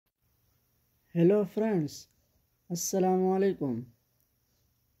Hello friends, Assalamu alaikum.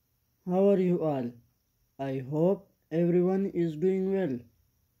 How are you all? I hope everyone is doing well.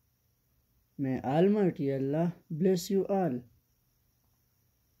 May Almighty Allah bless you all.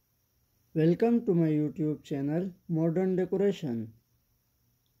 Welcome to my YouTube channel Modern Decoration.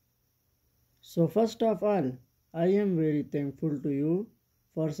 So first of all, I am very thankful to you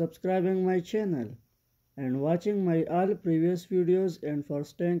for subscribing my channel and watching my all previous videos and for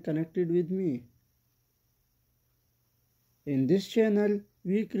staying connected with me. In this channel,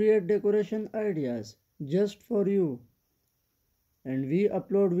 we create decoration ideas just for you and we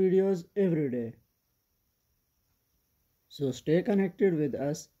upload videos every day. So stay connected with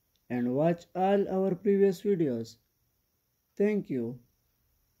us and watch all our previous videos. Thank you.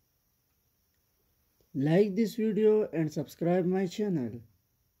 Like this video and subscribe my channel.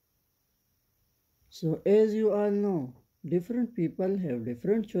 So as you all know, different people have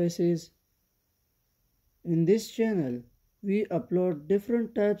different choices. In this channel, we upload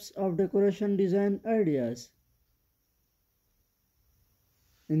different types of decoration design ideas.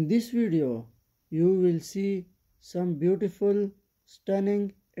 In this video, you will see some beautiful,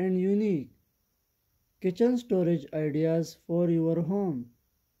 stunning and unique kitchen storage ideas for your home.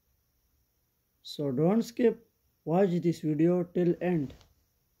 So don't skip, watch this video till end.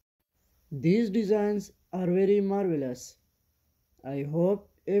 These designs are very marvelous. I hope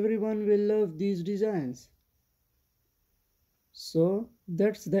everyone will love these designs. So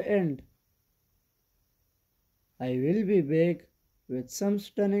that's the end. I will be back with some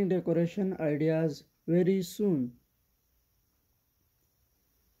stunning decoration ideas very soon.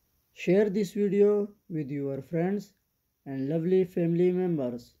 Share this video with your friends and lovely family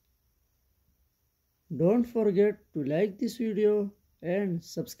members. Don't forget to like this video and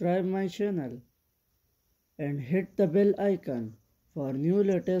subscribe my channel and hit the bell icon for new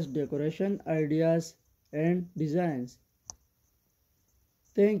latest decoration ideas and designs.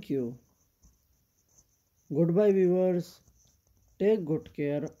 Thank you. Goodbye viewers. Take good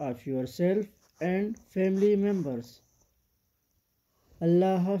care of yourself and family members.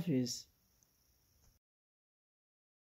 Allah Hafiz.